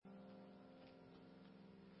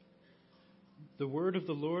The word of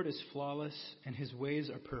the Lord is flawless, and his ways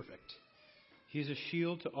are perfect. He is a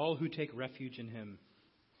shield to all who take refuge in him.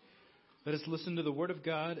 Let us listen to the word of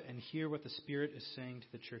God and hear what the Spirit is saying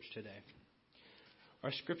to the church today.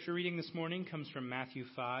 Our scripture reading this morning comes from Matthew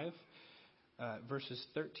 5, verses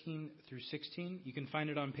 13 through 16. You can find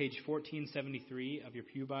it on page 1473 of your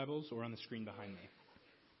pew Bibles or on the screen behind me.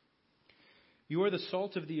 You are the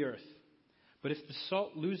salt of the earth, but if the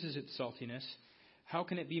salt loses its saltiness, how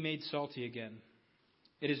can it be made salty again?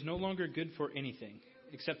 It is no longer good for anything,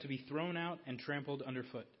 except to be thrown out and trampled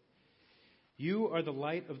underfoot. You are the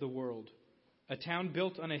light of the world. A town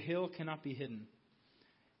built on a hill cannot be hidden.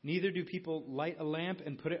 Neither do people light a lamp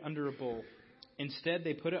and put it under a bowl. Instead,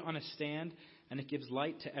 they put it on a stand, and it gives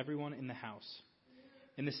light to everyone in the house.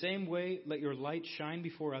 In the same way, let your light shine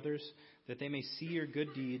before others, that they may see your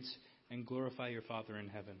good deeds and glorify your Father in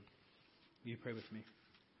heaven. Will you pray with me?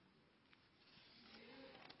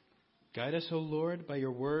 Guide us, O Lord, by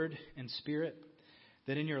your word and Spirit,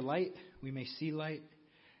 that in your light we may see light,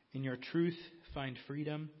 in your truth find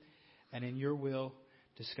freedom, and in your will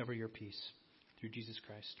discover your peace. Through Jesus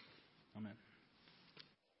Christ. Amen.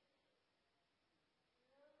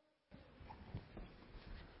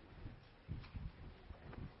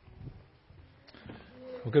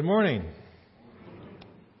 Well, good morning.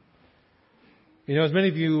 You know, as many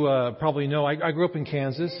of you probably know, I grew up in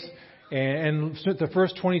Kansas and spent the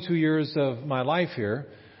first 22 years of my life here.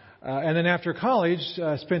 And then after college,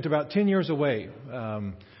 spent about 10 years away.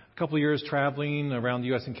 A couple of years traveling around the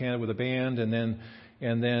U.S. and Canada with a band, and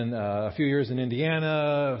then a few years in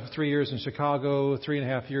Indiana, 3 years in Chicago,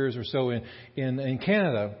 3.5 years or so in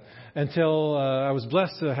Canada, until I was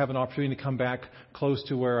blessed to have an opportunity to come back close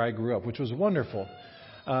to where I grew up, which was wonderful.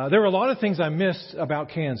 There were a lot of things I missed about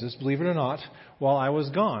Kansas, believe it or not, while I was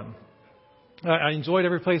gone. I enjoyed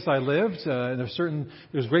every place I lived.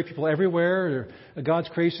 There's great people everywhere. God's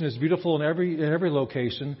creation is beautiful in every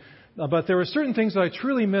location. But there were certain things that I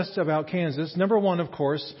truly missed about Kansas. Number one, of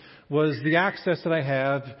course, was the access that I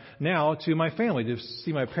have now to my family, to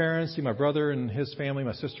see my parents, see my brother and his family,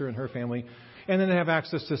 my sister and her family, and then to have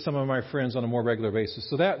access to some of my friends on a more regular basis.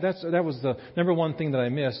 So that was the number one thing that I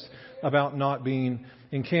missed about not being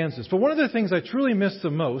in Kansas. But one of the things I truly missed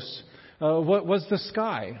the most was the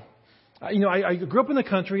sky. I grew up in the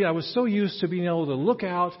country. I was so used to being able to look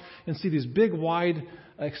out and see these big, wide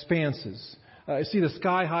expanses. See the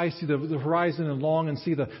sky high, see the horizon and long, and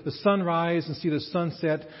see the sunrise and see the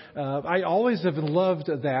sunset. I always have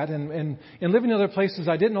loved that. And living in other places,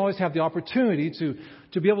 I didn't always have the opportunity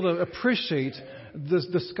to be able to appreciate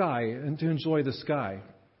the sky and to enjoy the sky.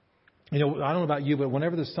 I don't know about you, but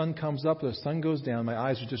whenever the sun comes up or the sun goes down, my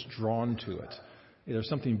eyes are just drawn to it. There's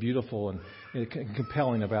something beautiful and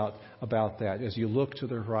compelling about that as you look to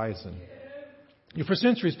the horizon. For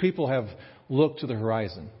centuries, people have looked to the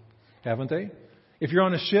horizon, haven't they? If you're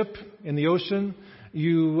on a ship in the ocean,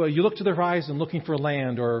 you look to the horizon looking for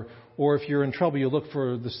land, or if you're in trouble, you look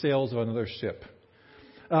for the sails of another ship.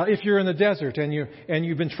 If you're in the desert and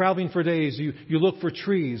you've been traveling for days, you look for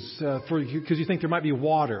trees because you think there might be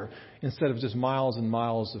water instead of just miles and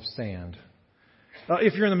miles of sand.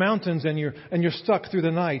 If you're in the mountains and you're stuck through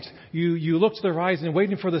the night, you look to the horizon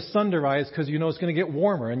waiting for the sun to rise because you know it's going to get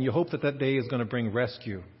warmer, and you hope that day is going to bring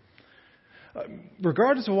rescue.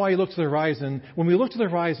 Regardless of why you look to the horizon, when we look to the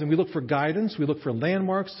horizon, we look for guidance, we look for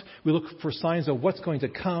landmarks, we look for signs of what's going to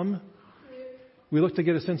come. We look to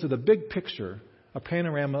get a sense of the big picture, a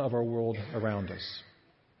panorama of our world around us.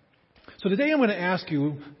 So today I'm going to ask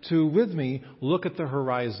you to, with me, look at the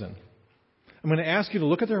horizon. I'm going to ask you to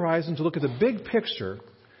look at the horizon, to look at the big picture,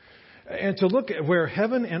 and to look at where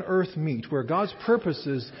heaven and earth meet, where God's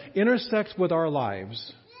purposes intersect with our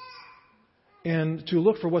lives, and to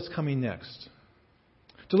look for what's coming next.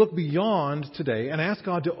 To look beyond today and ask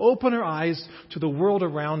God to open our eyes to the world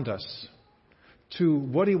around us, to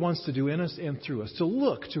what He wants to do in us and through us. To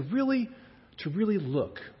look, to really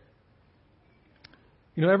look.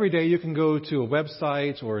 Every day you can go to a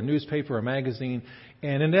website or a newspaper or a magazine,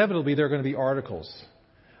 and inevitably there are going to be articles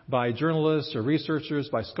by journalists or researchers,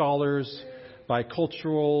 by scholars, by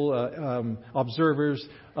cultural observers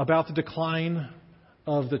about the decline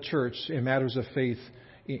of the church in matters of faith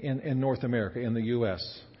in North America, in the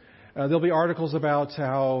U.S. There'll be articles about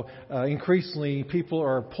how increasingly people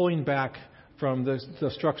are pulling back from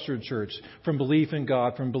the structured church, from belief in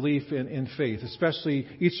God, from belief in faith. Especially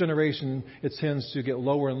each generation, it tends to get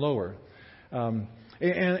lower and lower.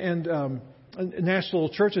 National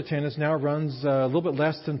church attendance now runs a little bit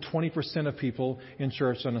less than 20% of people in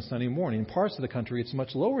church on a Sunday morning. In parts of the country, it's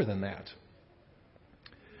much lower than that.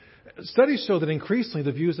 Studies show that increasingly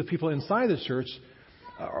the views of people inside the church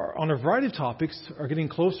on a variety of topics are getting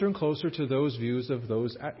closer and closer to those views of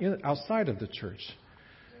those outside of the church.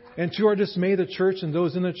 And to our dismay, the church and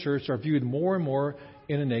those in the church are viewed more and more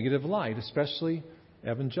in a negative light, especially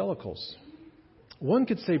evangelicals. One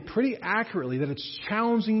could say pretty accurately that it's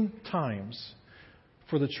challenging times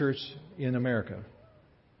for the church in America.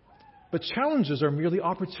 But challenges are merely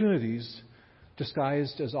opportunities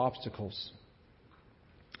disguised as obstacles.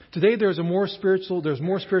 Today there's more spiritual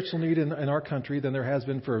need in our country than there has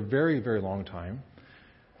been for a very, very long time.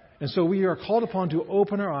 And so we are called upon to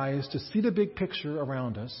open our eyes to see the big picture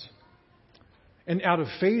around us. And out of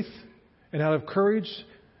faith and out of courage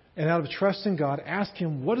and out of trust in God, ask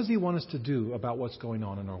Him, what does He want us to do about what's going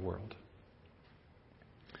on in our world?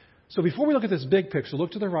 So before we look at this big picture,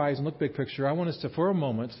 look to the rise and look big picture, I want us to, for a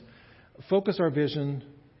moment, focus our vision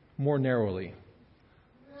more narrowly.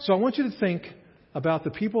 So I want you to think about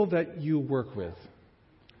the people that you work with,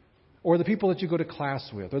 or the people that you go to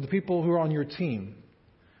class with, or the people who are on your team,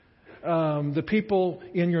 the people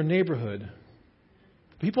in your neighborhood,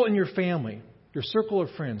 people in your family, your circle of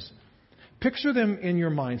friends. Picture them in your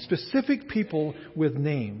mind, specific people with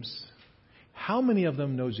names. How many of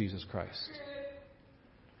them know Jesus Christ?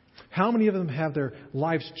 How many of them have their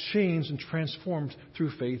lives changed and transformed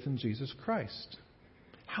through faith in Jesus Christ?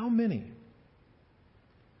 How many?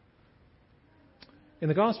 In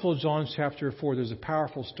the Gospel of John, chapter 4, there's a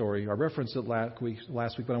powerful story. I referenced it last week,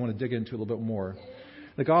 but I want to dig into it a little bit more.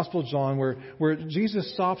 The Gospel of John, where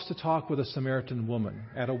Jesus stops to talk with a Samaritan woman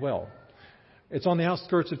at a well. It's on the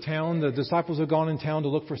outskirts of town. The disciples have gone in town to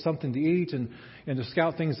look for something to eat and to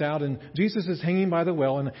scout things out. And Jesus is hanging by the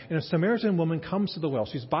well, and a Samaritan woman comes to the well.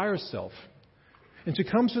 She's by herself. And she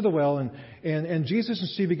comes to the well, and Jesus and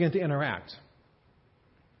she begin to interact.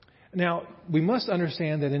 Now, we must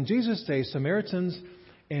understand that in Jesus' day, Samaritans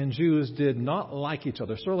and Jews did not like each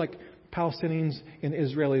other. Sort of like Palestinians and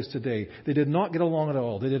Israelis today. They did not get along at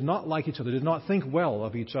all. They did not like each other. They did not think well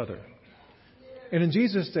of each other. And in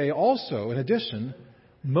Jesus' day also, in addition,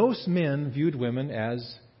 most men viewed women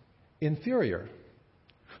as inferior.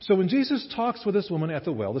 So when Jesus talks with this woman at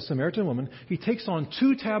the well, the Samaritan woman, He takes on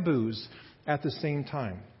two taboos at the same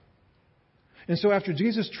time. And so after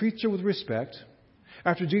Jesus treats her with respect,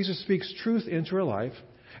 after Jesus speaks truth into her life,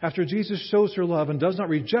 after Jesus shows her love and does not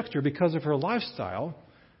reject her because of her lifestyle,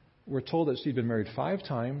 we're told that she'd been married 5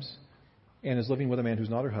 times and is living with a man who's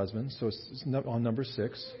not her husband. So it's on number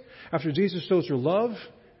 6. After Jesus shows her love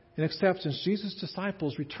and acceptance, Jesus'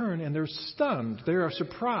 disciples return and they're stunned. They are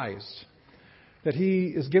surprised that He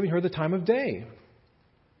is giving her the time of day.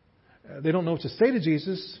 They don't know what to say to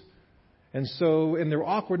Jesus. And so in their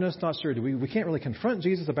awkwardness, not sure, we can't really confront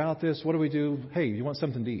Jesus about this. What do we do? Hey, you want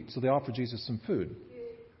something to eat? So they offer Jesus some food.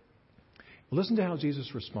 Listen to how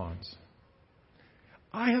Jesus responds.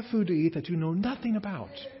 I have food to eat that you know nothing about.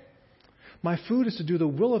 My food is to do the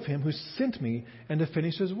will of Him who sent me and to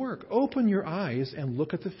finish His work. Open your eyes and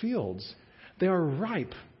look at the fields. They are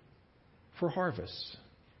ripe for harvest.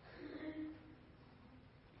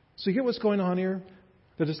 So you get what's going on here?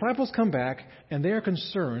 The disciples come back and they are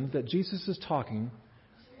concerned that Jesus is talking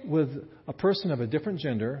with a person of a different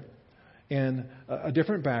gender and a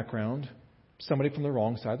different background, somebody from the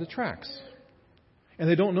wrong side of the tracks. And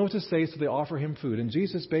they don't know what to say, so they offer Him food. And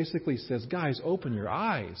Jesus basically says, guys, open your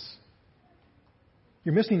eyes.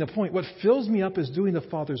 You're missing the point. What fills me up is doing the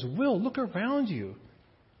Father's will. Look around you.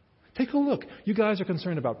 Take a look. You guys are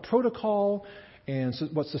concerned about protocol and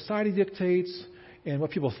what society dictates and what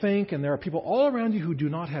people think. And there are people all around you who do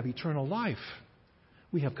not have eternal life.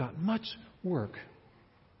 We have got much work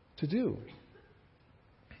to do.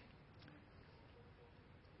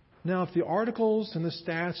 Now, if the articles and the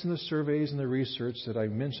stats and the surveys and the research that I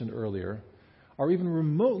mentioned earlier are even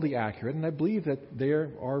remotely accurate, and I believe that they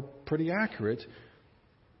are pretty accurate,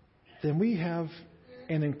 then we have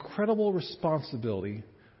an incredible responsibility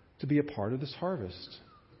to be a part of this harvest.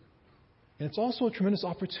 And it's also a tremendous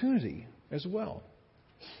opportunity as well.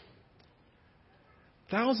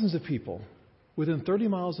 Thousands of people within 30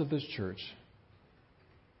 miles of this church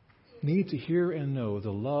need to hear and know the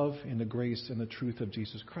love and the grace and the truth of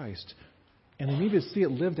Jesus Christ. And they need to see it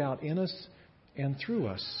lived out in us and through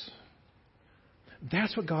us.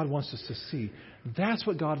 That's what God wants us to see. That's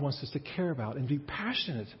what God wants us to care about and be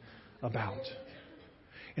passionate about.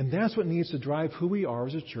 And that's what needs to drive who we are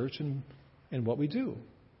as a church and what we do.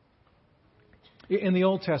 In the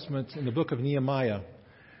Old Testament, in the book of Nehemiah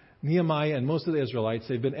and most of the Israelites,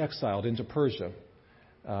 they've been exiled into Persia.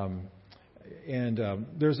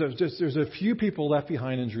 There's a few people left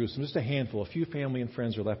behind in Jerusalem, just a handful, a few family and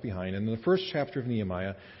friends are left behind. And in the first chapter of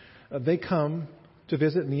Nehemiah, they come to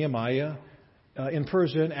visit Nehemiah in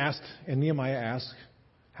Persia and Nehemiah asks,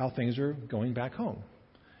 how things are going back home.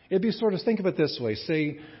 It'd be sort of, think of it this way.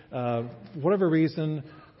 Say, whatever reason,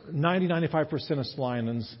 95% of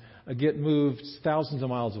Salinans get moved thousands of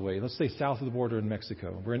miles away. Let's say south of the border in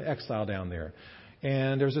Mexico. We're in exile down there.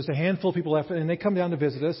 And there's just a handful of people left, and they come down to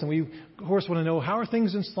visit us, and we, of course, want to know, how are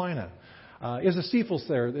things in Salina? Is the Seafels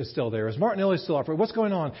still there? Is Martinelli still operating? What's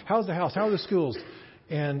going on? How's the house? How are the schools?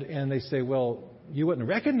 And they say, well, you wouldn't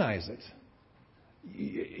recognize it.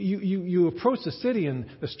 You approach the city and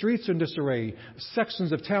the streets are in disarray.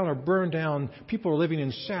 Sections of town are burned down. People are living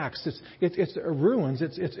in shacks. It's ruins.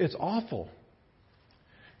 It's awful.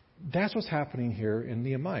 That's what's happening here in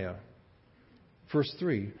Nehemiah. Verse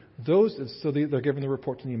 3. They're giving the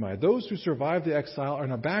report to Nehemiah. Those who survived the exile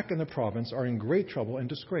and are back in the province are in great trouble and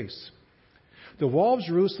disgrace. The wall of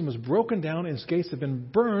Jerusalem is broken down and its gates have been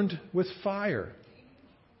burned with fire.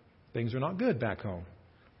 Things are not good back home.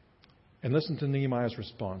 And listen to Nehemiah's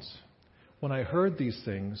response. When I heard these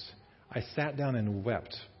things, I sat down and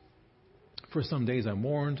wept. For some days I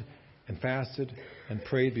mourned and fasted and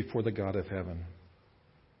prayed before the God of heaven.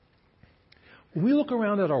 When we look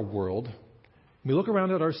around at our world, we look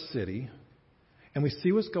around at our city, and we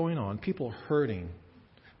see what's going on. People hurting,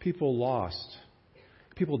 people lost,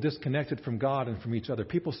 people disconnected from God and from each other,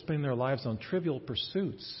 people spending their lives on trivial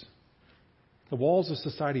pursuits. The walls of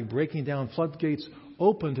society breaking down, floodgates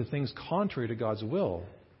open to things contrary to God's will.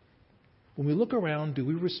 When we look around, do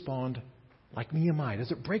we respond like Nehemiah?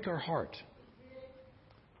 Does it break our heart?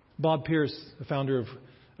 Bob Pierce, the founder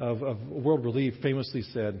of World Relief, famously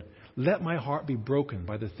said, "Let my heart be broken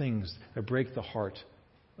by the things that break the heart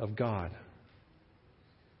of God."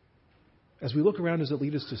 As we look around, does it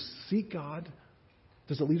lead us to seek God?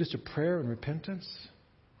 Does it lead us to prayer and repentance?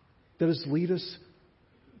 Does it lead us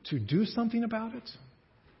to do something about it?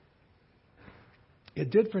 It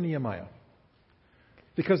did for Nehemiah.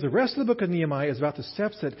 Because the rest of the book of Nehemiah is about the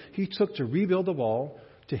steps that he took to rebuild the wall,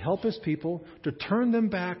 to help his people, to turn them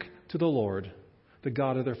back to the Lord, the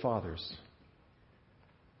God of their fathers.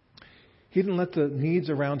 He didn't let the needs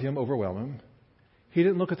around him overwhelm him. He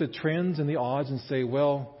didn't look at the trends and the odds and say,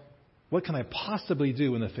 well, what can I possibly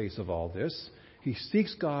do in the face of all this? He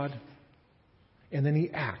seeks God, and then he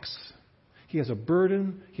acts. He has a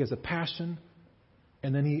burden, he has a passion,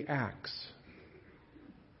 and then he acts.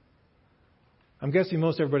 I'm guessing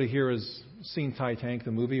most everybody here has seen Titanic,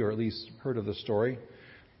 the movie, or at least heard of the story.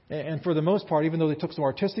 And for the most part, even though they took some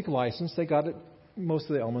artistic license, they got most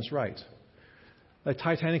of the elements right. The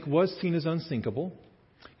Titanic was seen as unsinkable.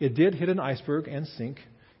 It did hit an iceberg and sink,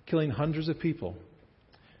 killing hundreds of people.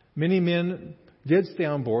 Many men did stay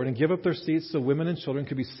on board and give up their seats so women and children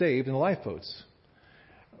could be saved in the lifeboats.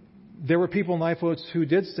 There were people in lifeboats who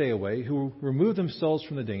did stay away, who removed themselves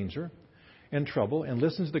from the danger and trouble and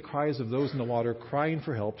listened to the cries of those in the water crying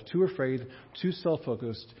for help, too afraid, too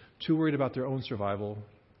self-focused, too worried about their own survival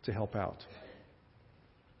to help out.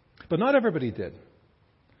 But not everybody did.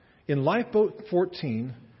 In Lifeboat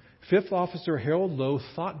 14, 5th Officer Harold Lowe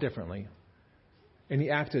thought differently, and he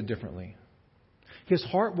acted differently. His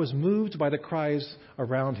heart was moved by the cries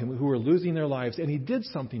around him who were losing their lives, and he did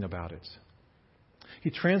something about it. He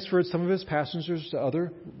transferred some of his passengers to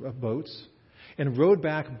other boats and rowed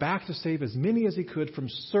back to save as many as he could from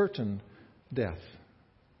certain death.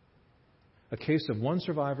 A case of one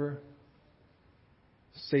survivor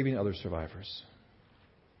saving other survivors.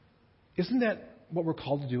 Isn't that what we're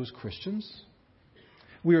called to do as Christians?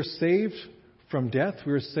 We are saved from death.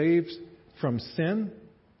 We are saved from sin.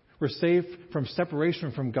 We're saved from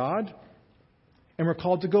separation from God. And we're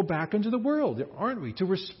called to go back into the world, aren't we? To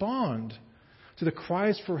respond to the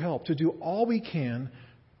cries for help, to do all we can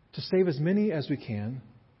to save as many as we can,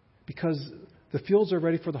 because the fields are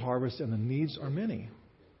ready for the harvest and the needs are many.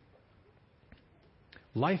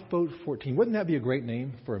 Lifeboat 14. Wouldn't that be a great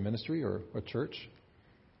name for a ministry or a church?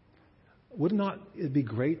 Would not it be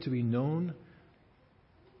great to be known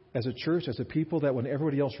as a church, as a people that when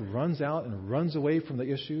everybody else runs out and runs away from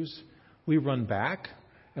the issues, we run back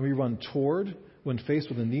and we run toward when faced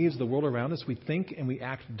with the needs of the world around us. We think and we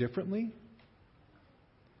act differently.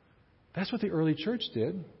 That's what the early church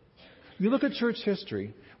did. You look at church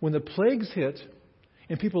history, when the plagues hit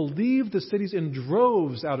and people leave the cities in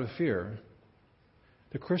droves out of fear,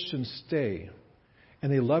 the Christians stay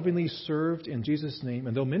and they lovingly served in Jesus' name.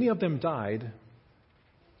 And though many of them died,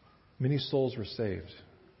 many souls were saved.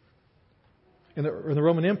 In the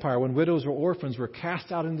Roman Empire, when widows or orphans were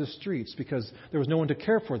cast out into the streets because there was no one to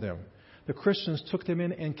care for them, the Christians took them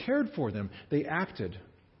in and cared for them. They acted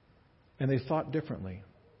and they thought differently.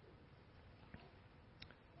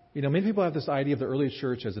 You know, many people have this idea of the early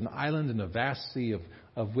church as an island in a vast sea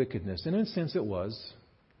of wickedness. And in a sense it was.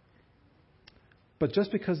 But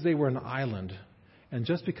just because they were an island, and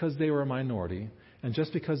just because they were a minority, and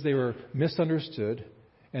just because they were misunderstood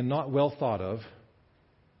and not well thought of,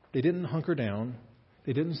 they didn't hunker down.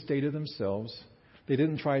 They didn't stay to themselves. They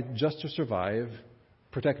didn't try just to survive,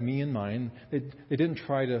 protect me and mine. They didn't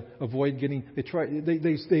try to avoid getting.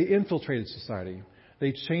 They infiltrated society.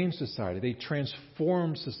 They changed society. They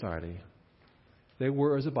transformed society. They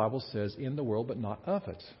were, as the Bible says, in the world, but not of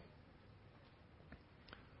it.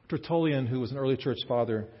 Tertullian, who was an early church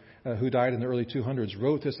father who died in the early 200s,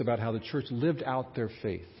 wrote this about how the church lived out their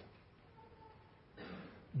faith.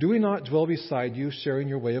 Do we not dwell beside you, sharing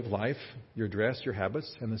your way of life, your dress, your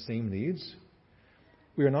habits, and the same needs?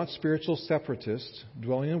 We are not spiritual separatists,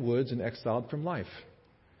 dwelling in woods and exiled from life.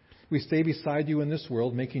 We stay beside you in this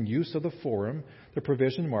world, making use of the forum, the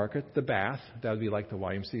provision market, the bath, that would be like the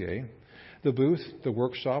YMCA, the booth, the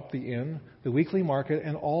workshop, the inn, the weekly market,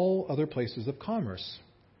 and all other places of commerce.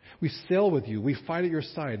 We sail with you. We fight at your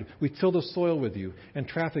side. We till the soil with you and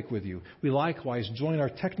traffic with you. We likewise join our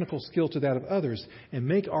technical skill to that of others and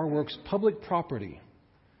make our works public property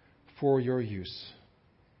for your use.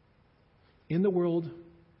 In the world,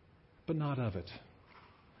 but not of it.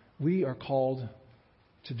 We are called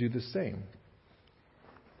to do the same.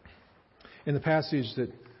 In the passage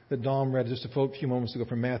that Dom read just a few moments ago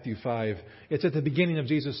from Matthew 5, it's at the beginning of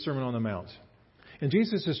Jesus' Sermon on the Mount. And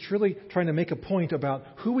Jesus is truly trying to make a point about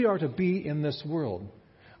who we are to be in this world.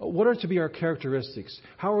 What are to be our characteristics?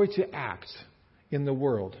 How are we to act in the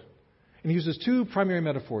world? And he uses two primary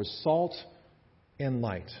metaphors, salt and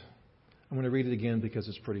light. I'm going to read it again because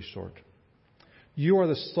it's pretty short. You are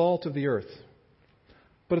the salt of the earth.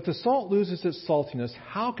 But if the salt loses its saltiness,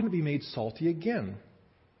 how can it be made salty again?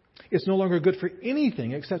 It's no longer good for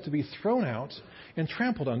anything except to be thrown out and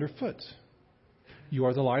trampled underfoot. You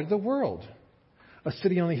are the light of the world. A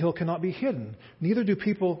city on a hill cannot be hidden. Neither do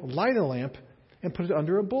people light a lamp and put it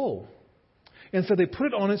under a bowl. And so they put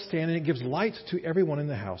it on its stand, and it gives light to everyone in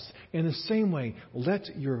the house. In the same way,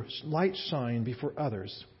 let your light shine before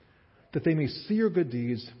others, that they may see your good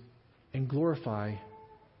deeds and glorify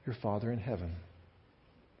your Father in heaven.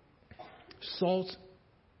 Salt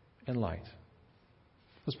and light.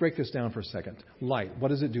 Let's break this down for a second. Light, what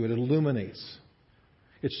does it do? It illuminates.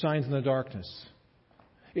 It shines in the darkness.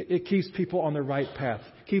 It keeps people on the right path,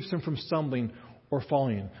 keeps them from stumbling or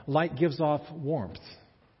falling. Light gives off warmth.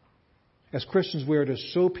 As Christians, we are to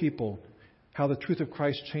show people how the truth of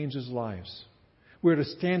Christ changes lives. We are to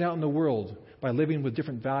stand out in the world by living with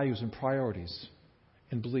different values and priorities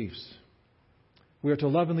and beliefs. We are to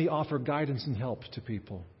lovingly offer guidance and help to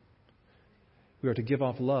people. We are to give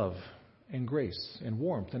off love and grace and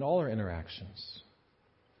warmth in all our interactions.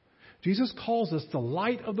 Jesus calls us the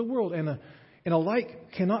light of the world, and a light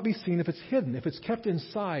cannot be seen if it's hidden, if it's kept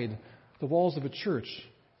inside the walls of a church,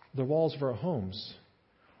 the walls of our homes.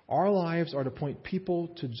 Our lives are to point people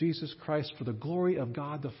to Jesus Christ for the glory of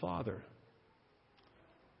God the Father.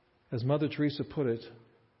 As Mother Teresa put it,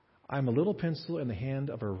 I'm a little pencil in the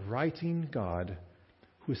hand of a writing God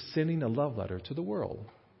who is sending a love letter to the world.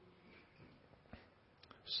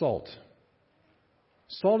 Salt.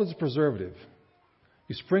 Salt is a preservative.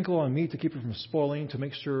 You sprinkle on meat to keep it from spoiling, to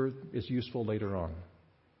make sure it's useful later on.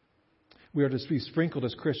 We are to be sprinkled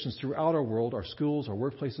as Christians throughout our world, our schools, our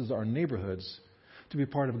workplaces, our neighborhoods, to be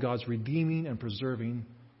part of God's redeeming and preserving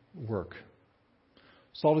work.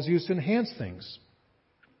 Salt is used to enhance things.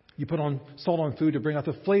 You put on salt on food to bring out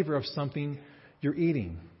the flavor of something you're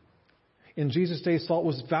eating. In Jesus' day, salt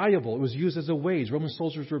was valuable. It was used as a wage. Roman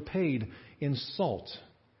soldiers were paid in salt.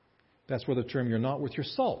 That's where the term "you're not worth your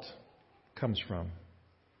salt" comes from.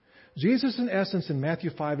 Jesus, in essence, in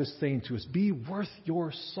Matthew 5 is saying to us, be worth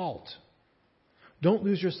your salt. Don't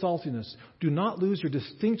lose your saltiness. Do not lose your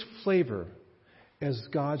distinct flavor as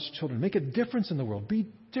God's children. Make a difference in the world. Be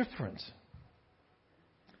different.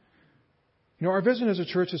 You know, our vision as a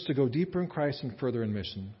church is to go deeper in Christ and further in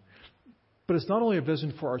mission. But it's not only a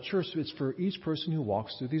vision for our church, it's for each person who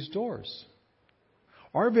walks through these doors.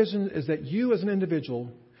 Our vision is that you as an individual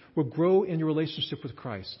will grow in your relationship with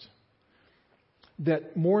Christ.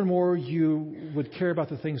 That more and more you would care about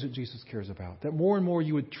the things that Jesus cares about. That more and more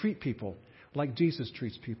you would treat people like Jesus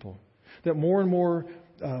treats people. That more and more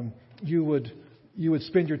you would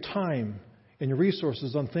spend your time and your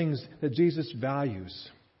resources on things that Jesus values.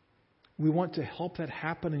 We want to help that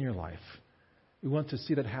happen in your life. We want to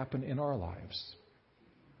see that happen in our lives.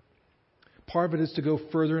 Part of it is to go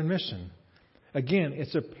further in mission. Again,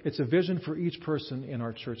 it's a vision for each person in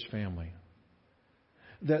our church family.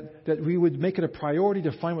 That we would make it a priority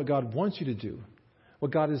to find what God wants you to do,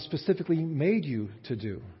 what God has specifically made you to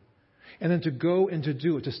do, and then to go and to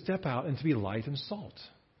do it, to step out and to be light and salt.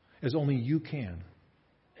 as only you can.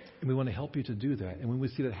 And we want to help you to do that. And we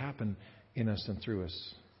would see that happen in us and through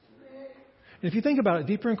us. And if you think about it,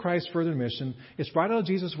 deeper in Christ, further in mission, it's right out of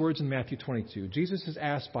Jesus' words in Matthew 22. Jesus is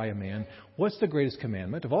asked by a man, what's the greatest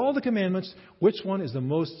commandment? Of all the commandments, which one is the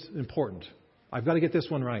most important? I've got to get this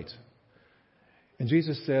one right. And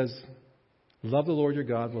Jesus says, love the Lord your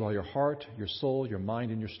God with all your heart, your soul, your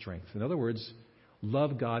mind, and your strength. In other words,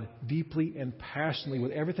 love God deeply and passionately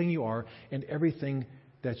with everything you are and everything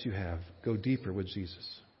that you have. Go deeper with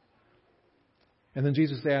Jesus. And then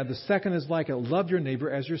Jesus adds, the second is like it, love your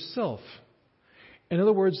neighbor as yourself. In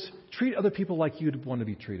other words, treat other people like you'd want to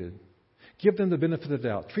be treated. Give them the benefit of the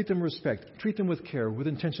doubt. Treat them with respect. Treat them with care, with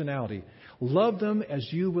intentionality. Love them as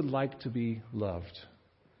you would like to be loved.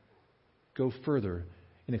 Go further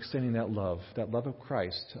in extending that love of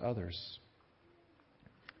Christ to others.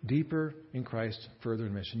 Deeper in Christ, further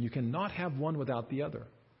in mission. You cannot have one without the other.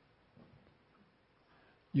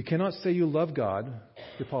 You cannot say you love God,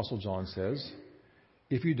 the Apostle John says,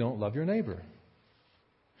 if you don't love your neighbor.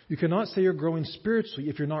 You cannot say you're growing spiritually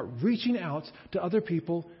if you're not reaching out to other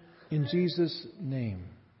people in Jesus' name.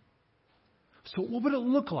 So what would it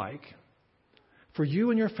look like for you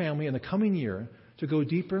and your family in the coming year to go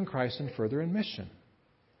deeper in Christ and further in mission?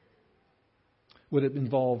 Would it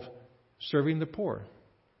involve serving the poor,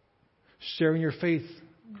 sharing your faith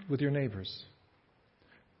with your neighbors,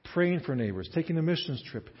 praying for neighbors, taking a missions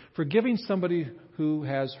trip, forgiving somebody who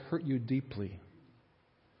has hurt you deeply,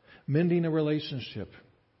 mending a relationship,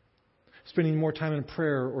 spending more time in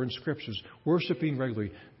prayer or in scriptures, worshiping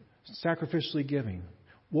regularly, sacrificially giving?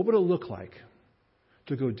 What would it look like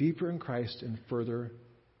to go deeper in Christ and further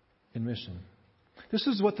in mission? This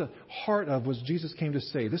is what the heart of what Jesus came to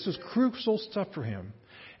say. This is crucial stuff for him.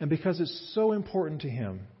 And because it's so important to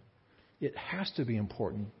him, it has to be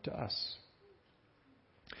important to us.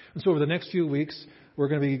 And so over the next few weeks, we're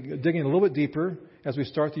going to be digging a little bit deeper as we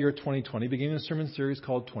start the year 2020, beginning a sermon series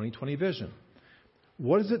called 2020 Vision.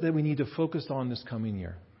 What is it that we need to focus on this coming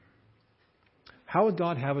year? How would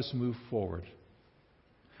God have us move forward?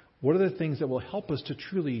 What are the things that will help us to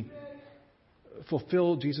truly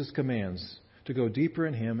fulfill Jesus' commands, to go deeper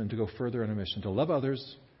in him and to go further in a mission, to love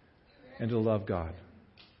others and to love God?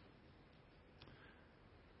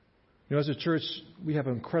 You know, as a church, we have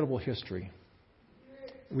an incredible history.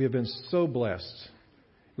 We have been so blessed.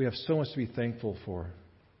 We have so much to be thankful for.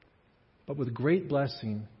 But with great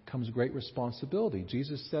blessing comes great responsibility.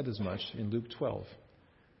 Jesus said as much in Luke 12,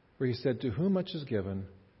 where he said, to whom much is given,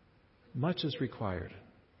 much is required.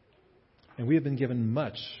 And we have been given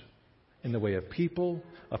much in the way of people,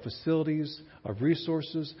 of facilities, of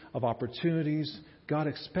resources, of opportunities. God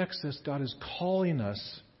expects us, God is calling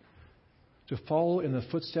us to follow in the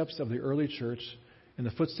footsteps of the early church, in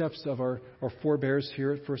the footsteps of our forebears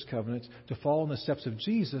here at First Covenant, to follow in the steps of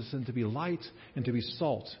Jesus and to be light and to be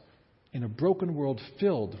salt in a broken world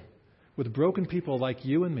filled with broken people like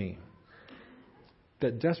you and me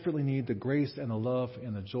that desperately need the grace and the love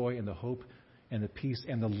and the joy and the hope and the peace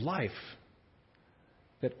and the life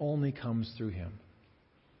that only comes through him.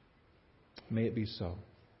 May it be so.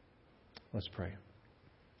 Let's pray.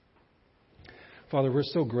 Father, we're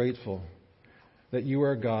so grateful that you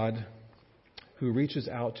are God who reaches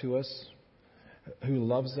out to us, who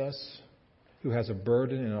loves us, who has a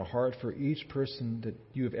burden and a heart for each person that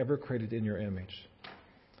you have ever created in your image.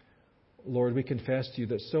 Lord, we confess to you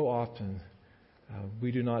that so often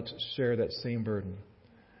we do not share that same burden.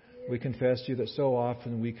 We confess to you that so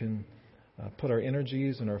often we can put our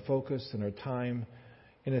energies and our focus and our time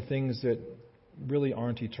into things that really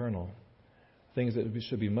aren't eternal, things that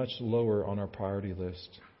should be much lower on our priority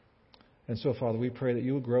list. And so, Father, we pray that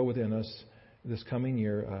you will grow within us this coming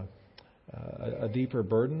year a deeper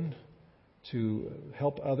burden to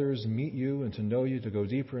help others meet you and to know you, to go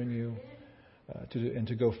deeper in you, and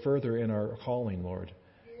to go further in our calling, Lord,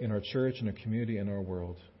 in our church, in our community, in our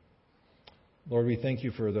world. Lord, we thank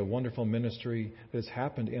you for the wonderful ministry that has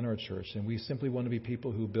happened in our church, and we simply want to be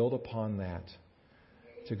people who build upon that,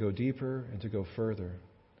 to go deeper and to go further,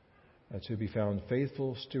 to be found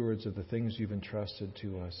faithful stewards of the things you've entrusted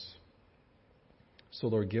to us. So,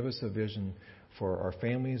 Lord, give us a vision for our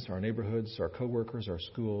families, our neighborhoods, our coworkers, our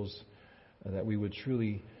schools, that we would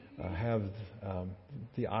truly have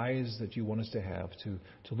the eyes that you want us to have to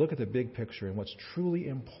look at the big picture and what's truly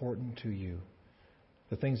important to you,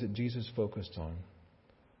 the things that Jesus focused on.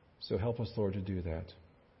 So help us, Lord, to do that.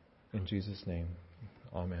 In Jesus' name,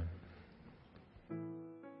 amen.